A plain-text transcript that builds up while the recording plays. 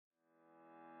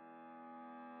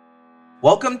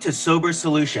Welcome to Sober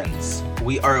Solutions.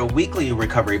 We are a weekly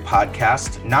recovery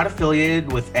podcast not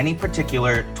affiliated with any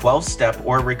particular 12-step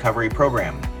or recovery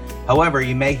program. However,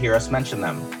 you may hear us mention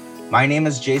them. My name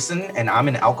is Jason, and I'm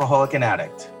an alcoholic and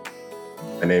addict.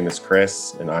 My name is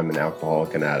Chris, and I'm an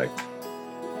alcoholic and addict.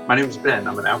 My name is Ben.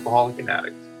 I'm an alcoholic and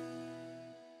addict.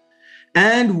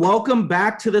 And welcome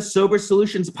back to the Sober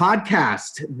Solutions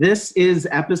podcast. This is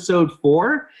episode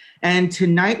 4, and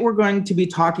tonight we're going to be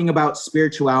talking about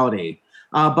spirituality.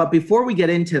 But before we get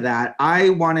into that, I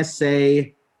want to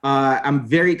say I'm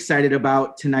very excited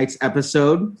about tonight's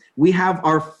episode. We have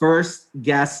our first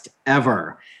guest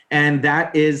ever, and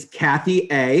that is Kathy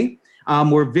A.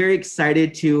 We're very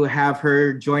excited to have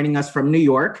her joining us from New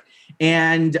York.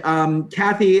 And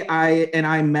Kathy and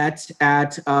I met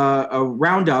at a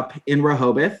roundup in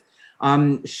Rehoboth.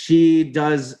 She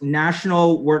does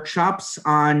national workshops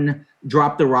on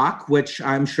Drop the Rock, which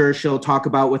I'm sure she'll talk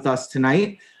about with us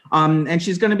tonight. And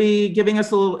she's going to be giving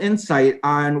us a little insight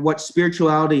on what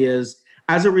spirituality is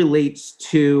as it relates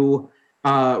to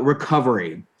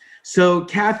recovery. So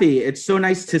Kathy, it's so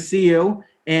nice to see you.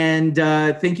 And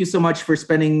thank you so much for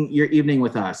spending your evening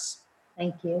with us.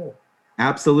 Thank you.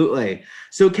 Absolutely.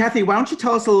 So Kathy, why don't you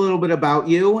tell us a little bit about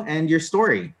you and your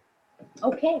story?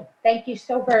 Okay, thank you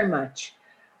so very much.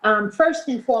 First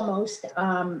and foremost,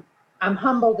 I'm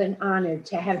humbled and honored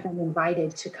to have been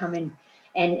invited to come in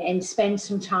and spend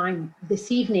some time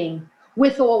this evening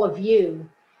with all of you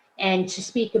and to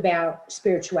speak about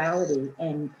spirituality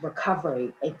and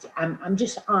recovery. I'm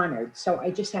just honored. So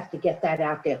I just have to get that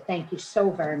out there. Thank you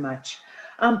so very much.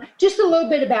 Just a little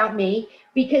bit about me,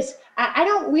 because I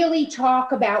don't really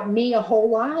talk about me a whole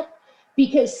lot,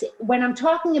 because when I'm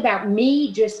talking about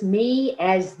me, just me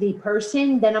as the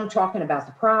person, then I'm talking about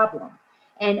the problem.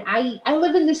 And I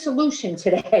live in the solution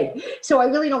today. So I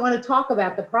really don't want to talk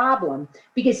about the problem,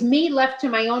 because me left to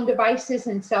my own devices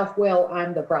and self-will,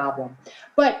 I'm the problem.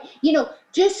 But,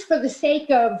 just for the sake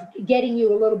of getting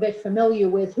you a little bit familiar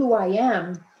with who I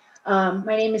am,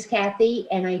 my name is Kathy,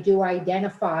 and I do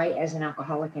identify as an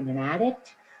alcoholic and an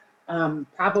addict.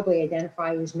 Probably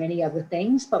identify as many other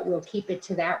things, but we'll keep it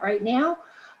to that right now.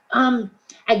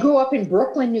 I grew up in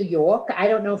Brooklyn, New York. I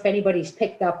don't know if anybody's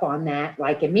picked up on that,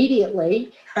 like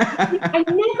immediately. I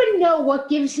never know what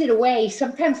gives it away.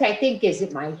 Sometimes I think, is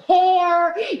it my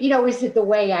hair? Is it the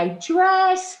way I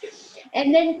dress?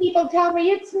 And then people tell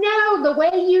me it's no, the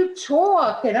way you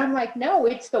talk. And I'm like, no,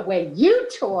 it's the way you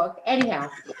talk. Anyhow,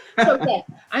 so yes,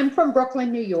 I'm from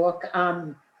Brooklyn, New York.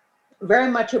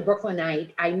 Very much a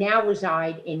Brooklynite. I now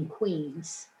reside in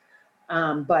Queens.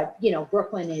 But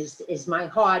Brooklyn is my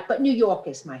heart, but New York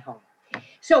is my home.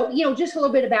 So, just a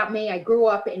little bit about me. I grew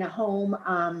up in a home,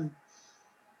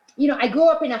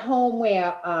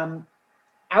 where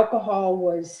alcohol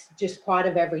was just part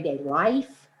of everyday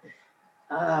life.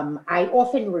 I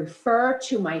often refer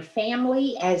to my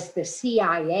family as the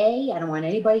CIA. I don't want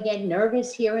anybody getting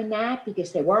nervous hearing that,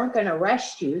 because they weren't going to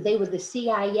arrest you. They were the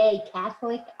CIA,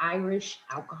 Catholic Irish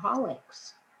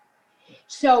alcoholics.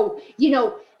 So,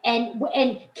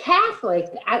 and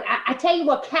Catholic, I tell you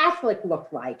what Catholic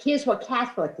looked like. Here's what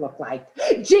Catholic looked like.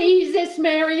 Jesus,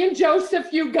 Mary, and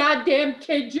Joseph, you goddamn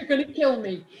kids, you're going to kill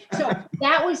me. So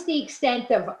that was the extent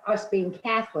of us being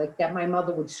Catholic, that my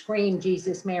mother would scream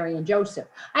Jesus, Mary, and Joseph.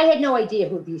 I had no idea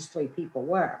who these three people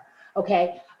were.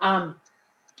 Okay.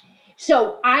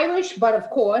 So Irish, but of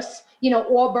course,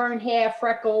 auburn hair,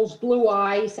 freckles, blue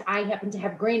eyes. I happen to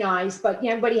have green eyes, but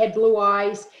everybody had blue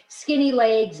eyes, skinny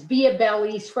legs, beer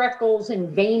bellies, freckles, and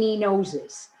veiny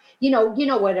noses. You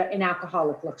know what an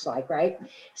alcoholic looks like, right?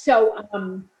 So,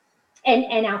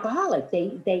 and alcoholic,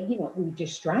 they we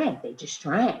just drank. They just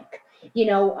drank.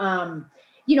 I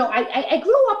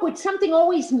grew up with something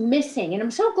always missing, and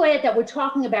I'm so glad that we're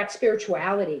talking about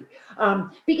spirituality,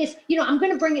 because, I'm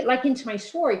going to bring it like into my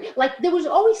story. Like, there was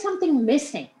always something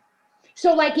missing.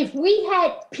 So like, if we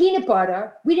had peanut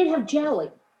butter, we didn't have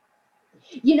jelly.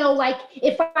 Like,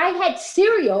 if I had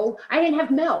cereal, I didn't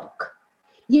have milk.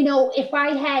 If I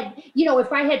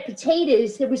had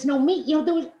potatoes, there was no meat.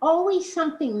 There was always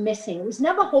something missing. It was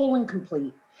never whole and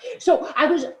complete. So I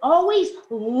was always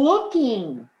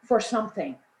looking for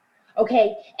something.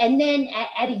 Okay. And then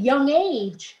at a young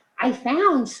age, I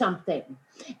found something,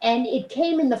 and it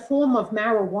came in the form of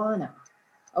marijuana.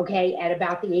 Okay. At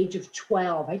about the age of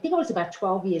 12, I think I was about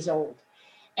 12 years old.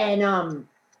 And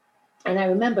I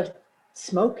remember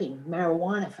smoking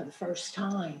marijuana for the first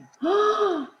time.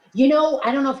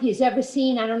 I don't know if you've ever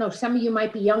seen, I don't know, some of you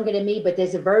might be younger than me, but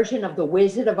there's a version of The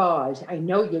Wizard of Oz. I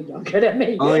know you're younger than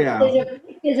me. Oh, yeah.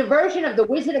 There's a version of The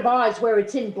Wizard of Oz where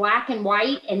it's in black and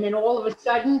white, and then all of a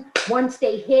sudden, once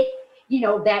they hit,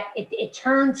 that it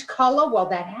turns color. Well,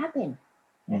 that happened.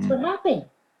 That's what happened.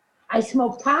 I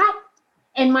smoked pot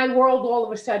and my world all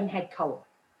of a sudden had color.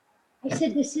 I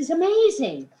said, this is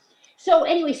amazing. So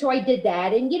anyway, so I did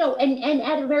that, and and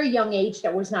at a very young age,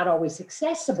 that was not always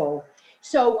accessible.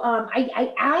 So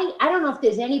I don't know if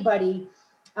there's anybody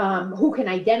who can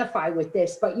identify with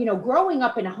this, but growing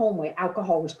up in a home where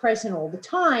alcohol was present all the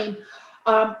time,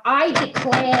 I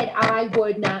declared I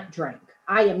would not drink.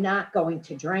 I am not going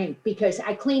to drink because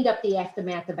I cleaned up the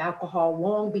aftermath of alcohol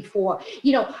long before.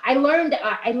 I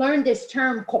learned this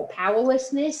term called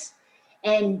powerlessness,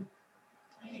 and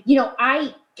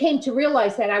I came to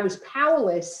realize that I was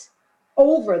powerless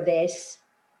over this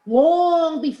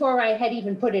long before I had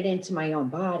even put it into my own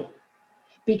body,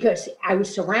 because I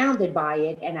was surrounded by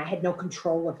it and I had no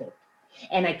control of it.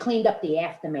 And I cleaned up the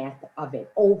aftermath of it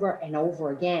over and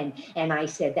over again. And I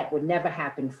said that would never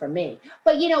happen for me.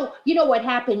 But you know what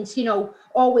happens,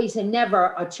 always and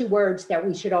never are two words that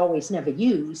we should always never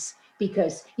use,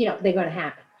 because, they're going to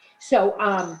happen. So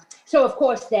of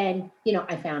course, then,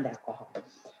 I found alcohol.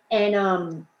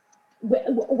 And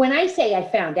when I say I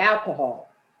found alcohol,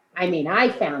 I mean, I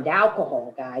found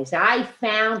alcohol, guys. I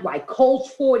found like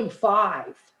Colt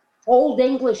 45, Old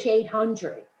English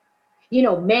 800,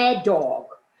 Mad Dog.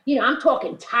 I'm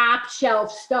talking top shelf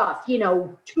stuff,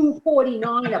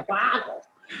 $2.49 a bottle.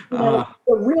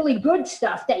 The really good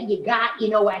stuff that you got,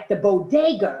 at the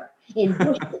bodega in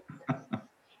Bushwick.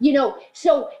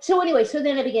 So anyway, so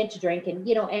then I began to drink, and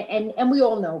and we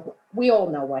all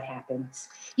know what happens.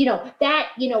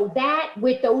 That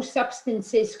with those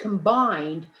substances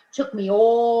combined took me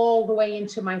all the way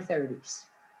into my 30s.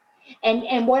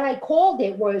 And what I called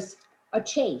it was a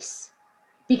chase,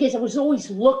 because I was always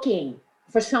looking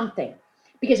for something,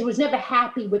 because I was never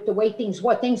happy with the way things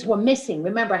were missing.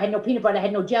 Remember, I had no peanut butter, I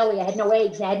had no jelly, I had no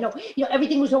eggs, I had no,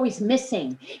 everything was always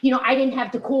missing. I didn't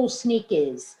have the cool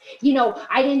sneakers.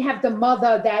 I didn't have the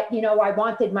mother that, I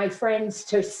wanted my friends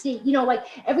to see, like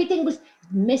everything was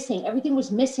missing. Everything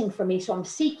was missing for me. So I'm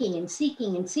seeking and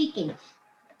seeking and seeking.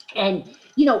 And,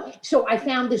 so I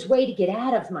found this way to get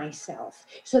out of myself.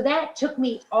 So that took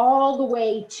me all the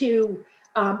way into,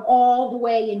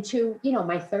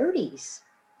 my 30s.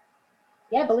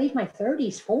 Yeah, I believe my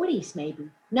 30s, 40s, maybe.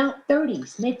 No,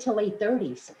 30s, mid to late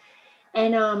 30s.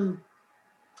 And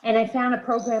I found a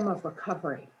program of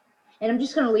recovery. And I'm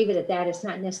just going to leave it at that. It's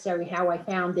not necessarily how I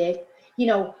found it.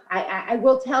 I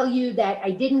will tell you that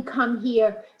I didn't come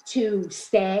here to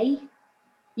stay.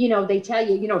 They tell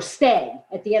you, stay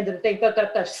at the end of the thing,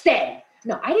 stay.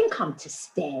 No, I didn't come to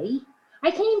stay.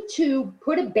 I came to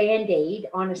put a Band-Aid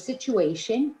on a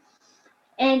situation.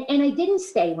 And I didn't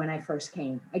stay when I first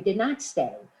came. I did not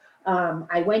stay.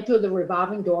 I went through the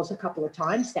revolving doors a couple of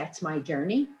times. That's my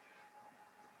journey.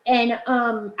 And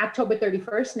October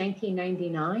 31st,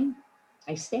 1999,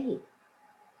 I stayed.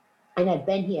 And I've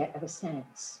been here ever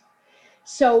since.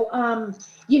 So,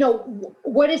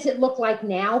 what does it look like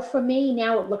now for me?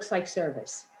 Now it looks like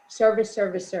service. Service.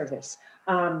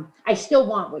 I still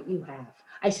want what you have.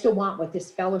 I still want what this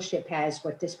fellowship has,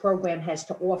 what this program has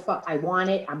to offer. I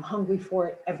want it. I'm hungry for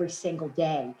it every single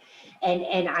day.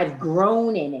 And I've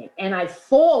grown in it, and I've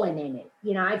fallen in it.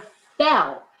 I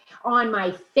fell on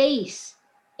my face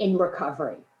in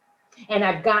recovery, and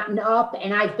I've gotten up,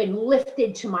 and I've been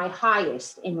lifted to my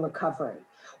highest in recovery,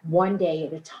 one day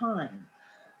at a time.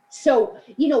 So,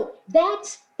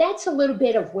 that's a little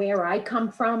bit of where I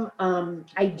come from.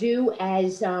 I do,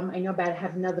 as I know about, I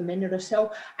have another minute or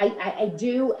so. I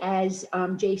do, as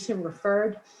Jason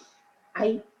referred,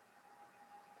 I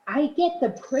get the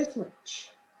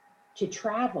privilege to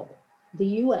travel the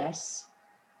U.S.,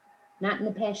 not in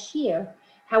the past year,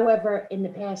 however, in the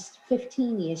past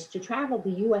 15 years, to travel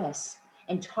the U.S.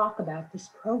 and talk about this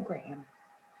program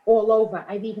all over.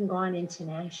 I've even gone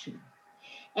international.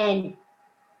 And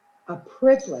a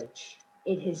privilege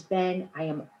it has been. I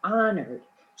am honored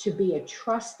to be a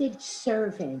trusted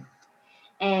servant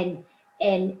and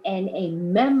a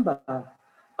member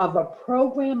of a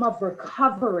program of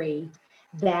recovery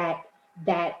that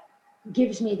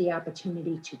gives me the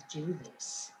opportunity to do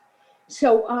this.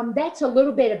 So that's a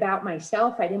little bit about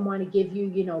myself. I didn't want to give you,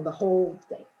 the whole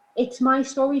thing. It's my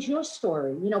story, is your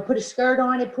story. Put a skirt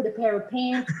on it, put a pair of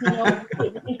pants,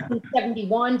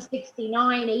 1971,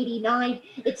 69, 89.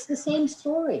 It's the same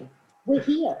story. We're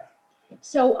here.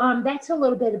 So that's a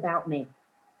little bit about me.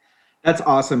 That's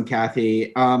awesome,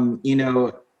 Kathy.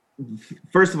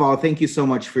 First of all, thank you so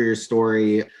much for your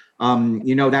story.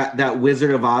 That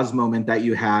Wizard of Oz moment that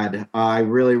you had, I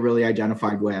really, really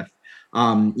identified with.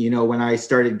 When I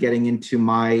started getting into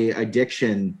my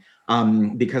addiction,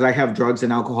 because I have drugs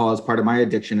and alcohol as part of my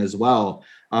addiction as well.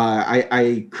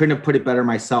 I couldn't have put it better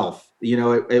myself. You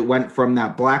know, it went from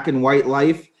that black and white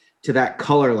life to that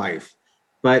color life.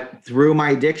 But through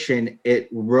my addiction,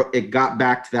 it got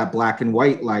back to that black and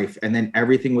white life. And then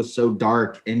everything was so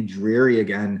dark and dreary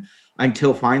again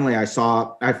until finally I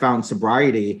found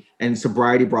sobriety, and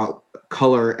sobriety brought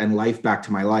color and life back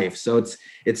to my life. So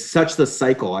it's such the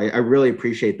cycle. I really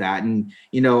appreciate that. And,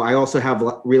 you know, I also have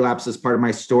relapse as part of my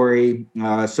story.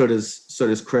 So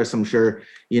does Chris. I'm sure,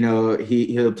 you know,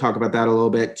 he'll talk about that a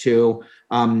little bit too.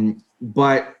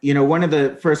 But, you know, one of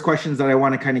the first questions that I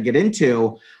want to kind of get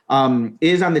into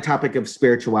is on the topic of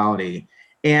spirituality.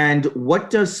 And what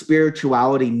does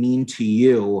spirituality mean to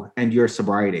you and your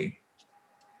sobriety?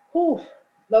 Ooh,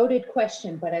 loaded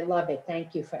question, but I love it.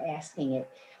 Thank you for asking it.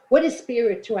 What does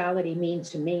spirituality mean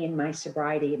to me in my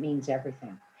sobriety? It means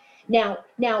everything. Now,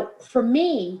 for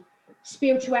me,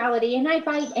 spirituality, and I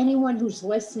invite anyone who's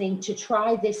listening to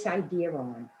try this idea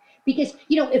on, because,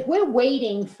 you know, if we're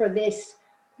waiting for this,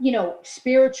 you know,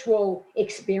 spiritual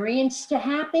experience to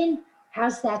happen,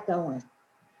 how's that going?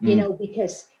 You know,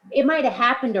 because it might have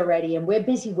happened already and we're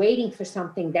busy waiting for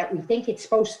something that we think it's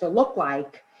supposed to look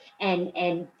like, and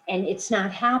it's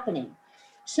not happening.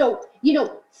 So, you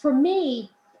know, for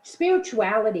me,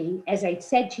 spirituality, as I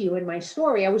said to you in my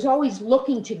story, I was always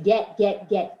looking to get.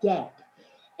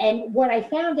 And what I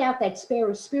found out that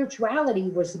spirituality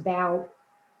was about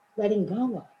letting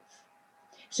go of.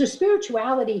 So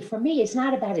spirituality for me is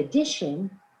not about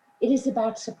addition, it is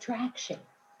about subtraction.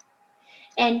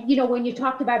 And, you know, when you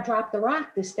talked about Drop the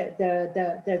Rock,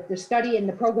 the study in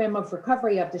the program of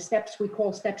recovery of the steps we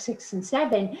call step 6 and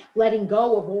 7, letting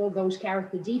go of all those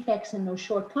character defects and those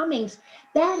shortcomings,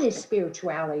 that is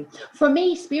spirituality. For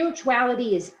me,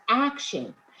 spirituality is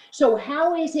action. So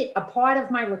how is it a part of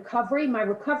my recovery? My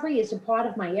recovery is a part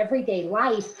of my everyday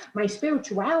life. My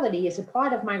spirituality is a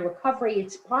part of my recovery.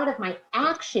 It's part of my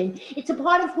action. It's a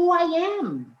part of who I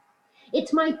am.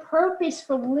 It's my purpose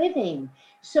for living.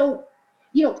 So,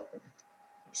 you know,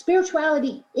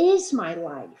 spirituality is my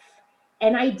life,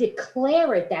 and I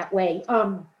declare it that way.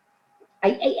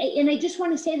 I just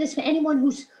want to say this for anyone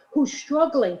who's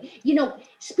struggling. You know,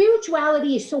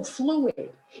 spirituality is so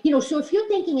fluid. You know, so if you're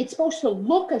thinking it's supposed to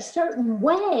look a certain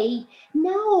way,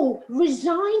 no,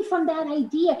 resign from that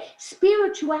idea.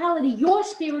 Spirituality, your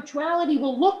spirituality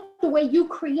will look the way you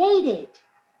created.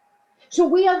 So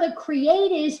we are the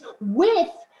creators with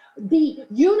the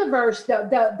universe,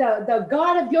 the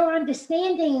God of your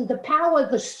understanding, the power,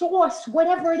 the source,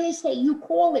 whatever it is that you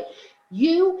call it.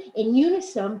 You in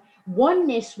unison,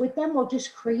 oneness with them will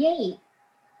just create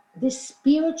this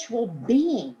spiritual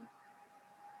being,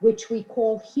 which we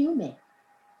call human.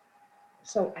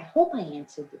 So I hope I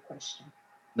answered your question.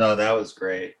 No, that was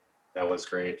great. That was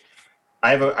great.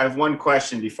 I have one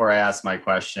question before I ask my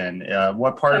question.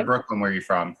 What part of Brooklyn were you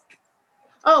from?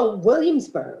 Oh,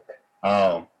 Williamsburg.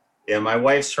 Oh, yeah. My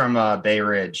wife's from Bay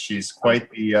Ridge. She's quite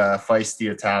the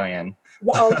feisty Italian.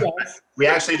 Oh, yes. We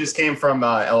actually just came from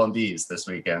L&B's this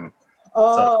weekend.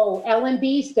 Oh,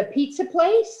 L&B's, the pizza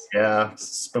place? Yeah,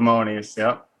 Spumoni's.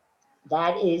 Yep.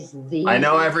 That is the... I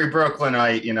know every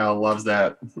Brooklynite, you know, loves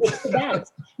that. It's the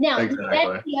best. Now, Exactly.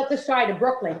 That's the other side of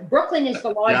Brooklyn. Brooklyn is the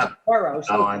largest borough,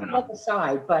 so I it's the know. other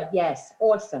side. But yes,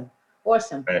 awesome.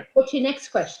 Awesome. Right. What's your next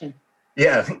question?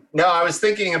 Yeah, no, I was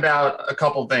thinking about a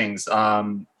couple things.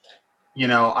 You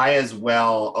know, I as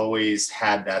well always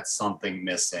had that something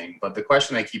missing. But the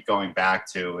question I keep going back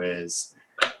to is,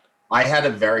 I had a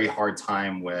very hard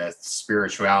time with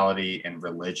spirituality and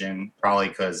religion, probably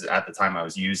because at the time I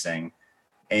was using.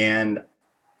 And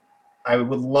I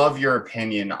would love your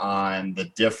opinion on the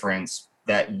difference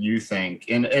that you think,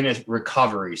 in a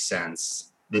recovery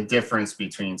sense, the difference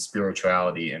between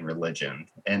spirituality and religion.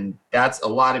 And that's a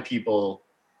lot of people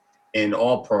in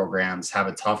all programs have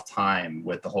a tough time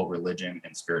with the whole religion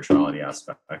and spirituality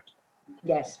aspect.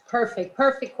 Yes, perfect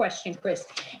question, Chris.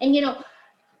 And you know,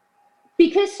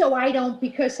 because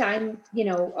I'm, you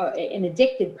know, an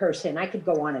addicted person, I could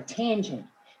go on a tangent.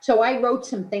 So I wrote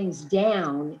some things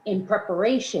down in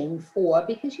preparation for,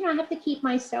 because, you know, I have to keep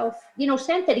myself, you know,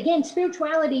 centered. Again,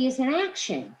 spirituality is an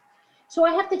action. So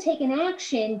I have to take an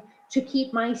action to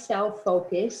keep myself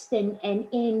focused and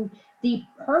in the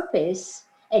purpose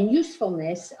and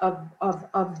usefulness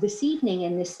of this evening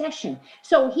and this session.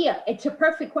 So here, it's a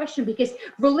perfect question, because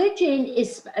religion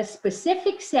is a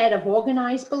specific set of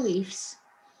organized beliefs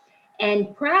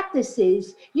and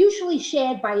practices usually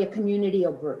shared by a community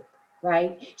or group,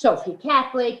 right? So if you're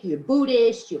Catholic, you're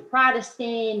Buddhist, you're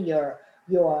Protestant, you're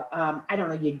I don't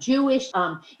know, you're Jewish,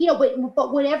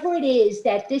 but whatever it is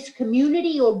that this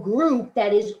community or group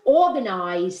that is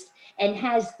organized and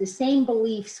has the same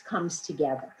beliefs comes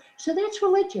together. So that's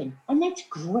religion, and that's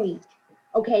great.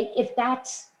 Okay, if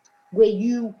that's where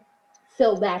you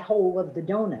fill that hole of the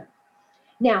donut.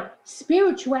 Now,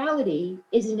 spirituality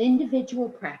is an individual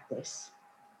practice,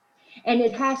 and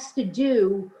it has to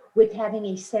do with having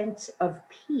a sense of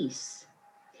peace.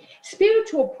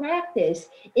 Spiritual practice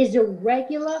is a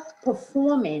regular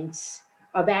performance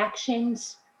of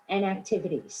actions and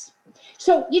activities.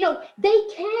 So,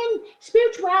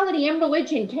 spirituality and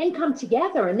religion can come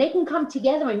together, and they can come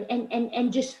together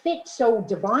and just fit so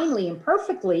divinely and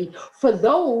perfectly for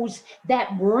those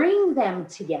that bring them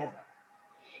together.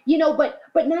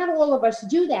 But not all of us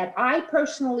do that. I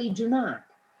personally do not.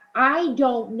 I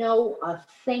don't know a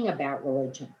thing about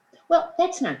religion. Well,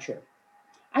 that's not true.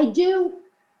 I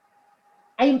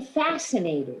am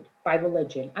fascinated by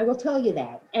religion. I will tell you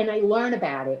that. And I learn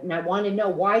about it. And I want to know,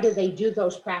 why do they do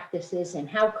those practices? And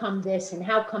how come this and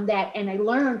how come that? And I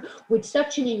learn with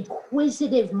such an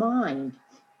inquisitive mind.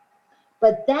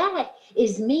 But that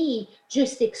is me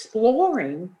just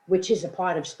exploring, which is a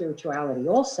part of spirituality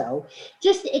also,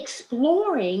 just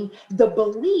exploring the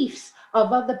beliefs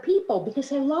of other people,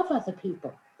 because I love other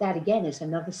people. That again is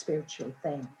another spiritual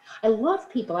thing. I love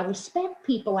people. I respect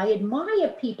people. I admire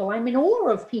people. I'm in awe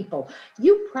of people.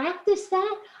 You practice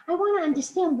that? I want to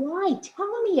understand why.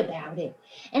 Tell me about it.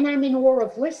 And I'm in awe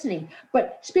of listening.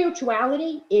 But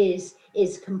spirituality is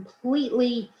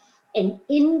completely an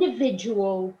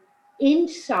individual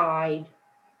inside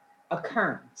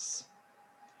occurrence.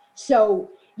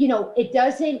 So, it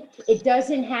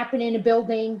doesn't happen in a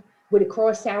building with a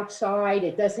cross outside.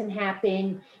 It doesn't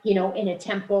happen, in a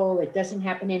temple. It doesn't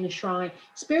happen in a shrine.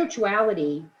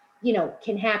 Spirituality,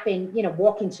 can happen,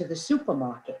 walk into the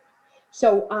supermarket.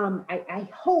 So I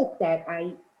hope that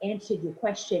I answered your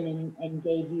question and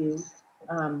gave you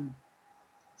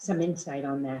some insight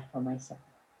on that for myself.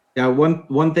 Yeah,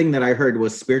 one thing that I heard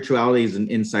was spirituality is an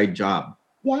inside job.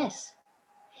 Yes.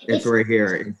 It's right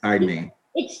here inside me.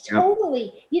 It's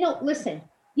totally, listen,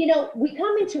 we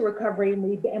come into recovery and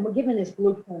we're given this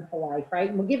blueprint for life, right?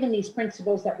 And we're given these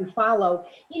principles that we follow,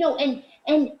 and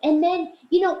then,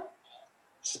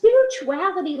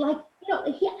 spirituality, like,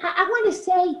 I want to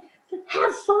say,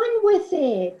 have fun with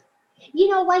it.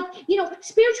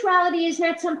 Spirituality is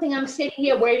not something I'm sitting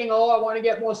here waiting, I want to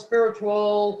get more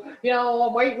spiritual,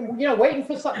 I'm waiting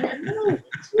for something. No,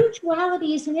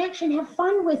 spirituality is an action. Have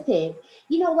fun with it.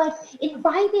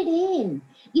 Invite it in.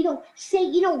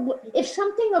 Say, if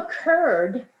something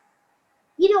occurred,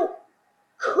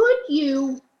 could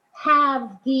you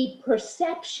have the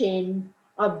perception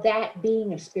of that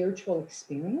being a spiritual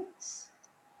experience?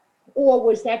 Or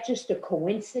was that just a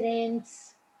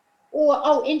coincidence?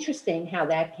 Or, interesting how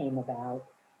that came about.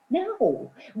 No.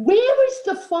 Where is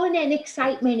the fun and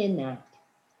excitement in that?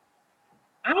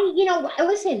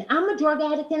 Listen, I'm a drug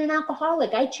addict and an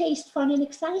alcoholic. I chased fun and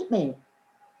excitement.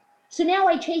 So now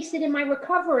I chase it in my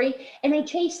recovery, and I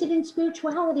chase it in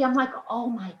spirituality. I'm like, oh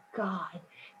my God,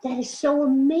 that is so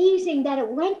amazing that it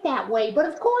went that way. But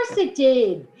of course it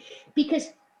did,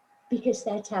 because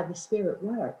that's how the spirit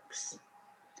works.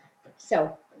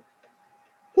 So,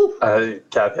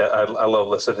 Kathy, I love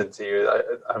listening to you.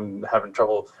 I'm having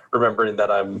trouble remembering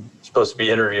that I'm supposed to be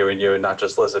interviewing you and not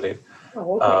just listening.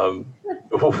 okay.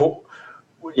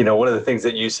 One of the things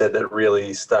that you said that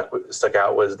really stuck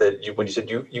out was that when you said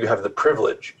you have the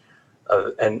privilege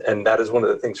of, and that is one of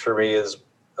the things for me is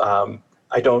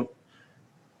I don't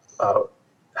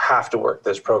have to work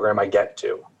this program. I get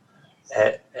to,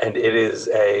 and it is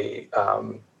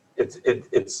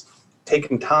it's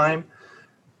taken time.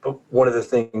 But one of the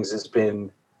things has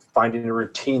been finding a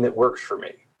routine that works for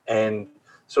me. And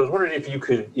so I was wondering if you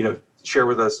could, share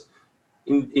with us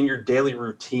in your daily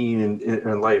routine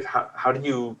in life, how do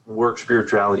you work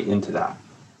spirituality into that?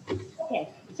 Okay.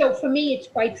 So for me, it's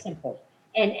quite simple.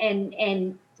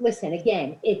 And listen,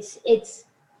 again, it's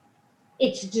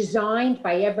designed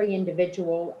by every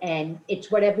individual, and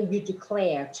it's whatever you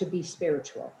declare to be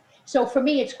spiritual. So for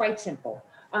me, it's quite simple.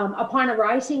 Upon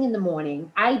arising in the morning,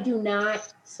 I do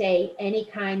not say any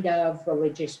kind of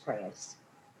religious prayers.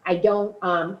 I don't,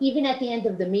 even at the end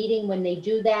of the meeting when they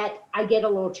do that, I get a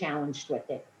little challenged with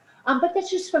it. But that's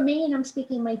just for me, and I'm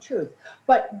speaking my truth.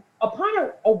 But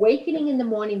upon awakening in the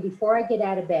morning, before I get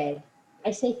out of bed,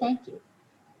 I say thank you.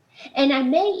 And I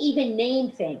may even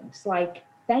name things like,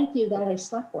 thank you that I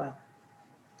slept well.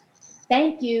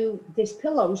 Thank you, this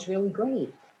pillow's really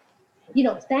great.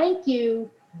 Thank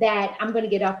you that I'm going to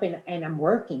get up and I'm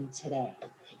working today.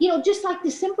 just like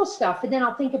the simple stuff. And then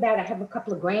I'll think about, I have a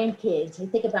couple of grandkids. I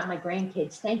think about my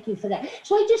grandkids. Thank you for that.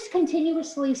 So I just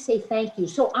continuously say thank you.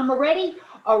 So I'm already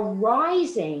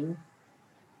arising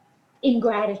in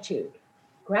gratitude.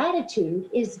 Gratitude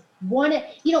is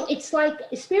it's like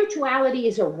spirituality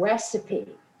is a recipe.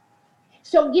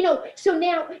 So, so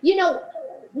now,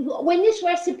 when this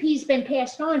recipe's been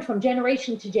passed on from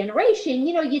generation to generation,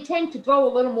 you tend to throw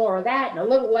a little more of that and a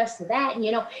little less of that, and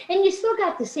you still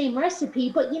got the same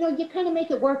recipe, but you kind of make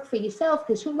it work for yourself,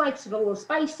 because who likes it a little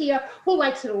spicier, who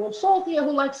likes it a little saltier,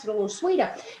 who likes it a little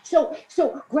sweeter. So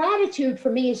gratitude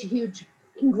for me is a huge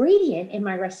ingredient in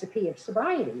my recipe of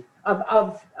sobriety,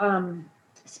 of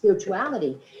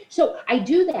spirituality. So I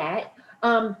do that,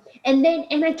 and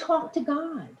I talk to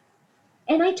God.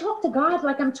 And I talk to God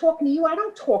like I'm talking to you. I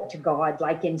don't talk to God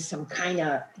like in some kind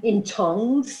of, in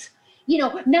tongues.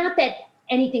 Not that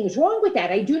anything is wrong with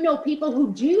that. I do know people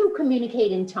who do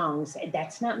communicate in tongues.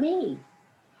 That's not me.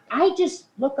 I just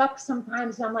look up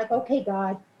sometimes and I'm like, okay,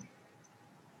 God,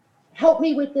 help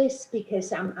me with this,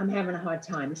 because I'm having a hard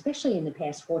time, especially in the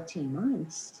past 14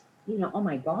 months. Oh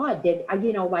my God, did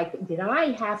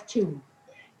I have to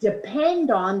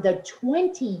depend on the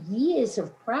 20 years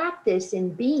of practice in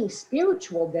being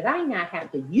spiritual? Did I not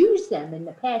have to use them in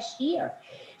the past year?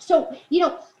 So,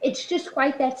 it's just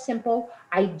quite that simple.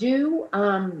 I do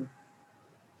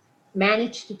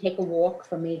manage to take a walk.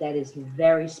 For me, that is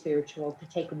very spiritual, to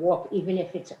take a walk, even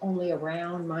if it's only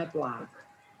around my block.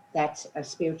 That's a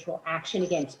spiritual action.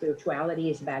 Again,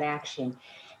 spirituality is about action.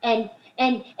 And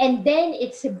then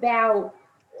it's about,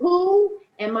 who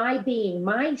am I being?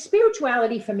 My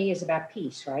spirituality for me is about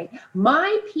peace, right?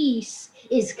 My peace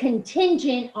is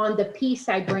contingent on the peace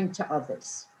I bring to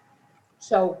others.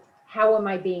 So how am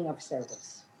I being of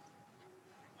service?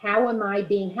 How am I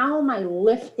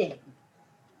lifting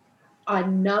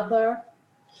another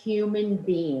human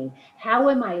being? How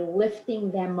am I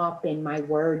lifting them up in my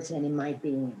words and in my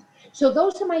being? So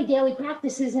those are my daily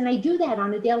practices, and I do that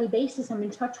on a daily basis. I'm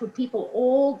in touch with people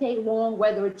all day long,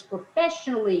 whether it's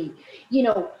professionally,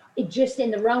 just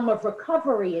in the realm of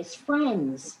recovery, as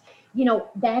friends.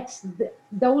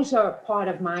 Those are part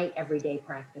of my everyday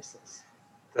practices.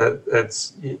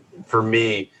 That's, for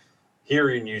me,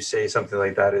 hearing you say something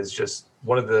like that is just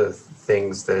one of the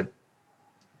things that,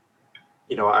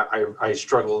 I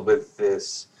struggled with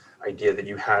this idea that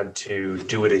you had to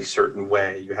do it a certain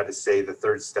way. You had to say the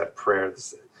third step prayer.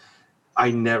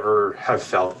 I never have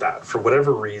felt that. For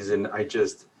whatever reason,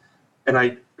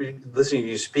 listening to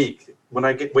you speak, when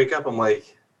I wake up, I'm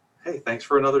like, hey, thanks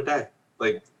for another day.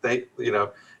 Like,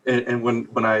 and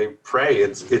when I pray,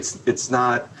 it's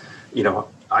not,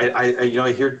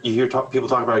 I hear people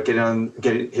talk about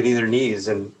hitting their knees,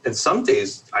 and some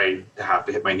days I have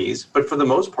to hit my knees, but for the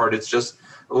most part, it's just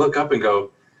I look up and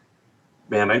go,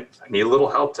 man, I need a little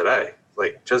help today.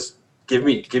 Like, just give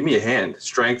me a hand,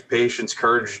 strength, patience,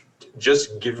 courage.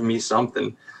 Just give me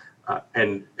something,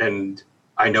 and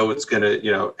I know it's gonna,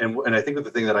 and I think that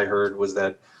the thing that I heard was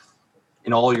that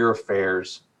in all your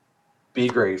affairs, be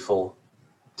grateful,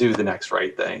 do the next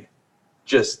right thing.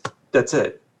 Just, that's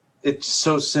it. It's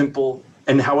so simple.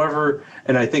 And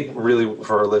I think really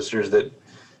for our listeners that,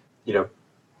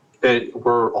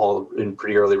 we're all in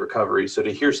pretty early recovery. So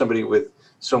to hear somebody with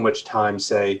so much time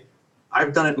say,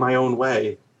 I've done it my own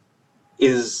way,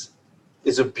 is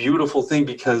a beautiful thing,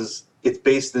 because it's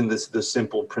based in the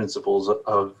simple principles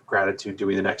of gratitude,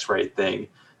 doing the next right thing,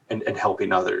 and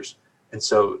helping others. And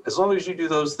so as long as you do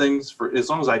those things, as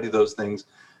long as I do those things,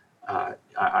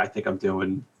 I think I'm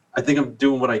doing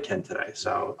what I can today.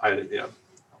 So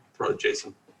throw it to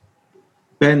Jason.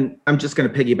 Ben, I'm just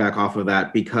going to piggyback off of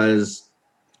that, because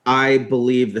I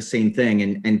believe the same thing.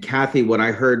 And Kathy, what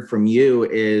I heard from you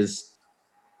is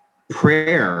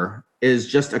prayer is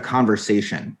just a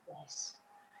conversation. Yes.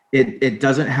 It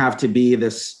doesn't have to be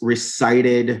this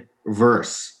recited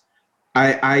verse.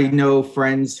 I know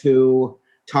friends who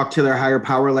talk to their higher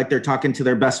power like they're talking to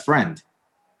their best friend.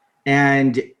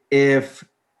 And if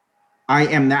I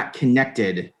am that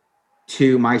connected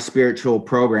to my spiritual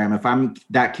program, if I'm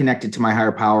that connected to my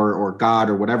higher power or God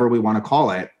or whatever we want to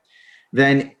call it,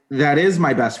 then that is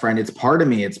my best friend. It's part of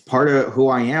me. It's part of who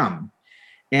I am.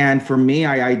 And for me,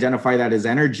 I identify that as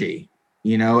energy.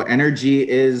 Energy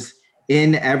is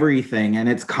in everything, and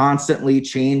it's constantly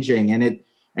changing,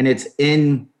 and it's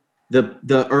in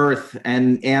the earth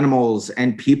and animals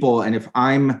and people. And if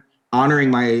I'm honoring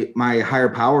my higher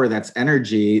power, that's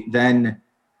energy, then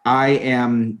I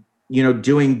am,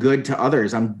 doing good to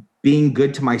others. I'm being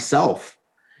good to myself.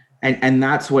 And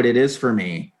that's what it is for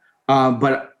me.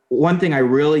 But one thing I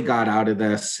really got out of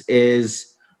this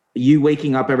is you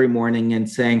waking up every morning and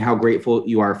saying how grateful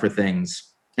you are for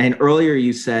things. And earlier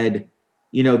you said,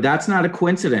 that's not a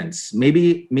coincidence.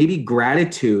 Maybe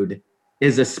gratitude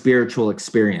is a spiritual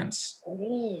experience.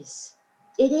 It is.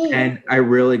 It is. And I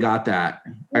really got that.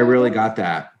 I really got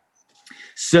that.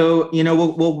 So,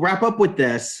 we'll wrap up with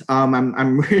this.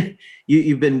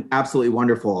 You've been absolutely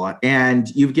wonderful, and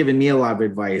you've given me a lot of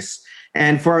advice.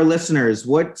 And for our listeners,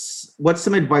 what's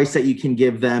some advice that you can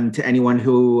give them to anyone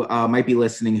who might be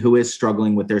listening who is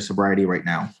struggling with their sobriety right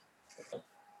now?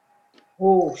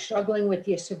 Oh, struggling with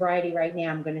your sobriety right now,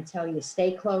 I'm going to tell you,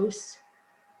 stay close,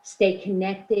 stay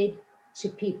connected to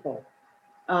people.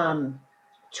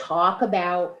 Talk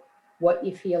about what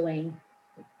you're feeling.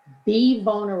 Be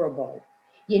vulnerable.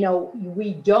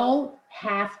 We don't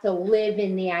have to live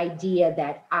in the idea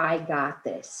that I got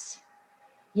this.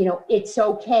 It's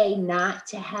okay not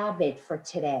to have it for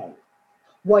today.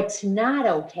 What's not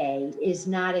okay is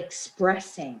not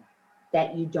expressing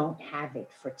that you don't have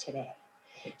it for today.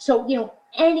 So,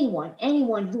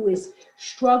 anyone who is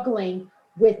struggling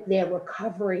with their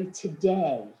recovery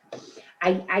today,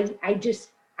 I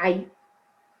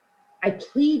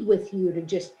plead with you to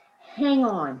just hang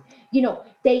on.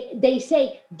 They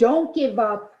say, don't give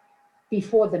up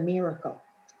before the miracle.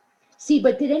 See,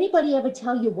 but did anybody ever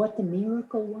tell you what the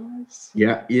miracle was?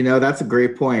 Yeah, that's a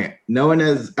great point. No one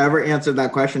has ever answered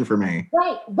that question for me.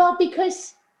 Right. Well,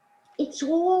 because it's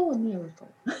all a miracle.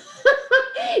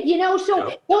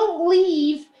 So don't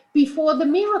leave before the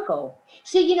miracle.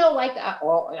 So,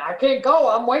 I can't go.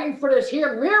 I'm waiting for this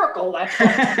here miracle. That's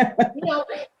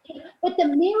but the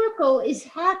miracle is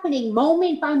happening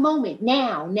moment by moment.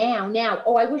 Now.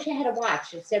 Oh, I wish I had a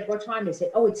watch. It said, what time is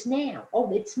it? Oh, it's now.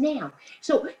 Oh, it's now.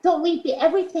 So don't leave.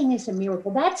 Everything is a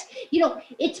miracle. That's,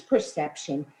 it's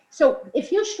perception. So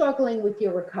if you're struggling with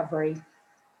your recovery,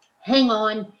 hang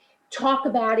on, talk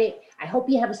about it. I hope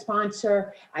you have a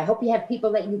sponsor. I hope you have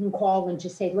people that you can call and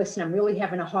just say, listen, I'm really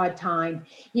having a hard time,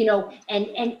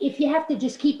 and if you have to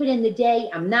just keep it in the day,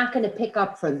 I'm not going to pick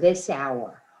up for this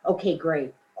hour. Okay,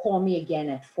 great. Call me again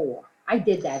at 4. I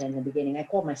did that in the beginning. I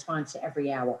called my sponsor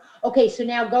every hour. Okay, so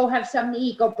now go have something to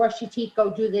eat, go brush your teeth,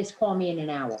 go do this, call me in an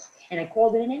hour. And I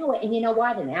called it an hour. And you know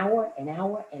what? An hour,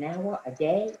 a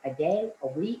day, a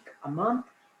week, a month.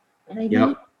 And I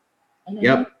did.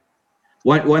 Yep.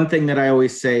 One thing that I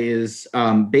always say is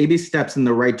baby steps in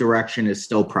the right direction is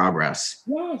still progress.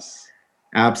 Yes.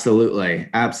 Absolutely.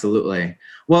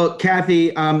 Well,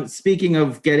 Kathy, speaking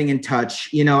of getting in touch,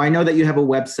 I know that you have a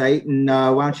website, and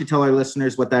why don't you tell our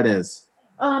listeners what that is?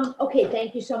 Okay,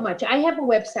 thank you so much. I have a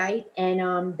website,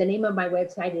 and the name of my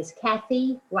website is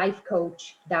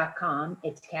CathyLifeCoach.com.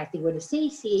 It's Kathy with a C,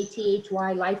 CATHY,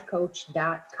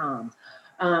 lifecoach.com.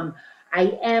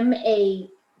 I am a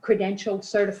credentialed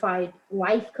certified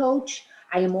life coach.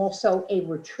 I am also a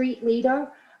retreat leader.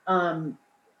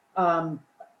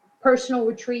 Personal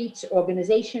retreats,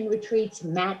 organization retreats,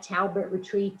 Matt Talbot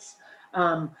retreats.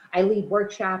 I lead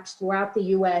workshops throughout the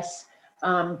U.S.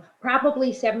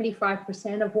 Probably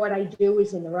 75% of what I do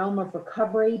is in the realm of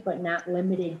recovery, but not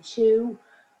limited to.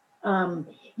 What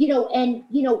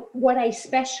I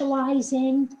specialize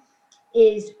in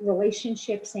is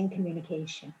relationships and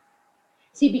communication.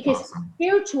 See, because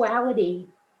spirituality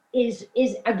is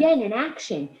again an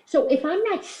action. So if I'm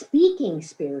not speaking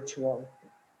spiritual,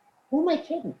 who am I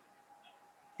kidding?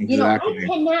 Exactly. I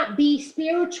cannot be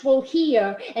spiritual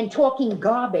here and talking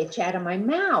garbage out of my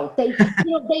mouth. They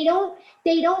don't,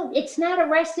 it's not a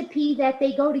recipe that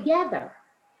they go together.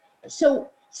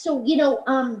 So,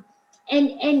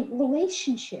 and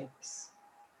relationships.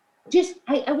 Just,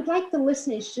 I would like the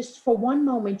listeners just for one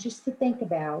moment, just to think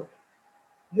about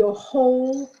your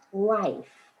whole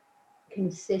life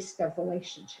consists of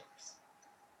relationships.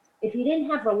 If you didn't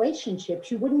have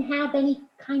relationships, you wouldn't have any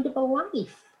kind of a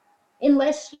life.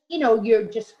 Unless, you're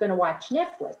just going to watch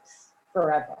Netflix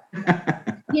forever,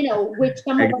 which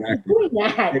some of us are doing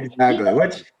that. Exactly.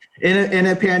 Which in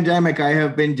a pandemic, I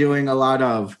have been doing a lot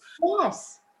of.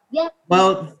 Yes. Yeah.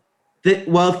 Well,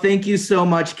 thank you so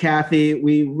much, Kathy.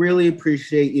 We really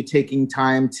appreciate you taking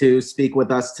time to speak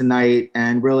with us tonight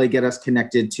and really get us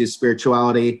connected to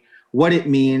spirituality, what it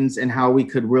means, and how we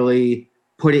could really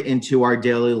put it into our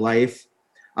daily life.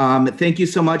 Thank you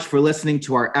so much for listening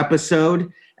to our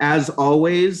episode. As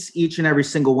always, each and every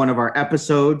single one of our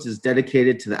episodes is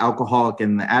dedicated to the alcoholic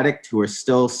and the addict who are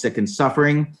still sick and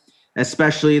suffering,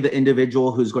 especially the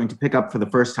individual who's going to pick up for the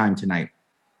first time tonight.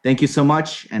 Thank you so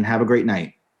much and have a great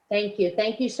night. Thank you.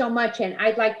 Thank you so much. And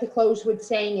I'd like to close with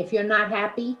saying, if you're not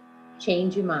happy,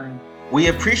 change your mind. We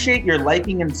appreciate your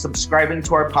liking and subscribing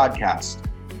to our podcast.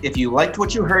 If you liked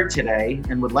what you heard today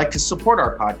and would like to support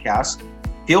our podcast,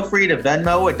 Feel free to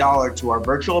Venmo $1 to our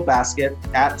virtual basket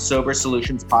at Sober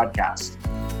Solutions Podcast.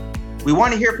 We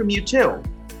want to hear from you too.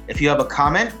 If you have a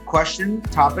comment, question,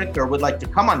 topic, or would like to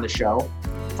come on the show,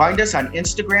 find us on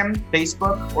Instagram,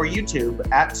 Facebook, or YouTube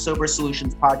at Sober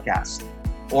Solutions Podcast.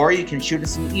 Or you can shoot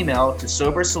us an email to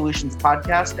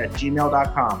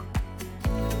sobersolutionspodcast@gmail.com.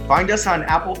 Find us on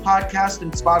Apple Podcast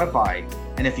and Spotify.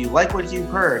 And if you like what you've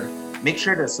heard, make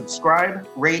sure to subscribe,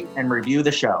 rate, and review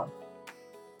the show.